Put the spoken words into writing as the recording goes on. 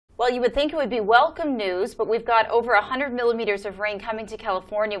Well, you would think it would be welcome news, but we've got over 100 millimeters of rain coming to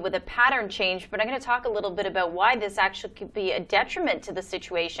California with a pattern change. But I'm going to talk a little bit about why this actually could be a detriment to the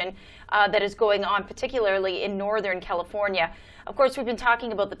situation that is going on, particularly in Northern California. Of course, we've been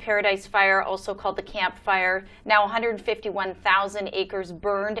talking about the Paradise Fire, also called the Camp Fire. Now 151,000 acres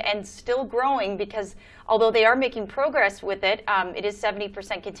burned and still growing because although they are making progress with it, it is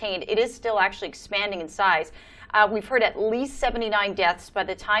 70% contained. It is still actually expanding in size. We've heard at least 79 deaths. By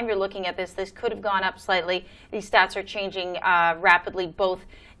the time you're looking at this could have gone up slightly. These stats are changing rapidly, both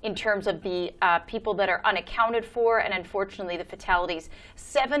in terms of the people that are unaccounted for and unfortunately the fatalities.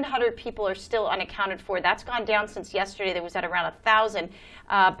 700 people are still unaccounted for. That's gone down since yesterday. There was at around 1,000.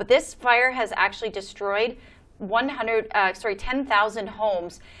 But this fire has actually destroyed 10,000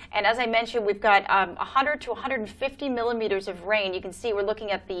 homes. And as I mentioned, we've got 100 to 150 millimeters of rain. You can see we're looking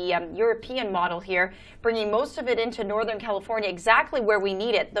at the European model here, bringing most of it into Northern California, exactly where we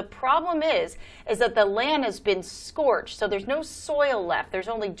need it. The problem is that the land has been scorched, so there's no soil left. There's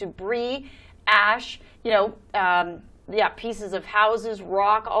only debris, ash, pieces of houses,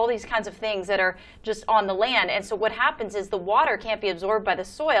 rock, all these kinds of things that are just on the land. And so what happens is the water can't be absorbed by the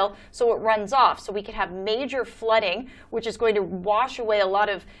soil, so it runs off. So we could have major flooding, which is going to wash away a lot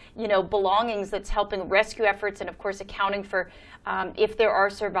of, belongings that's helping rescue efforts and, of course, accounting for if there are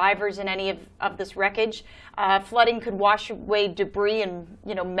survivors in any of this wreckage. Flooding could wash away debris and,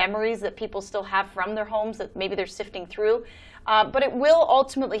 memories that people still have from their homes that maybe they're sifting through. But it will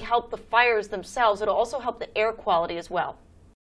ultimately help the fires themselves. It'll also help the air quality as well.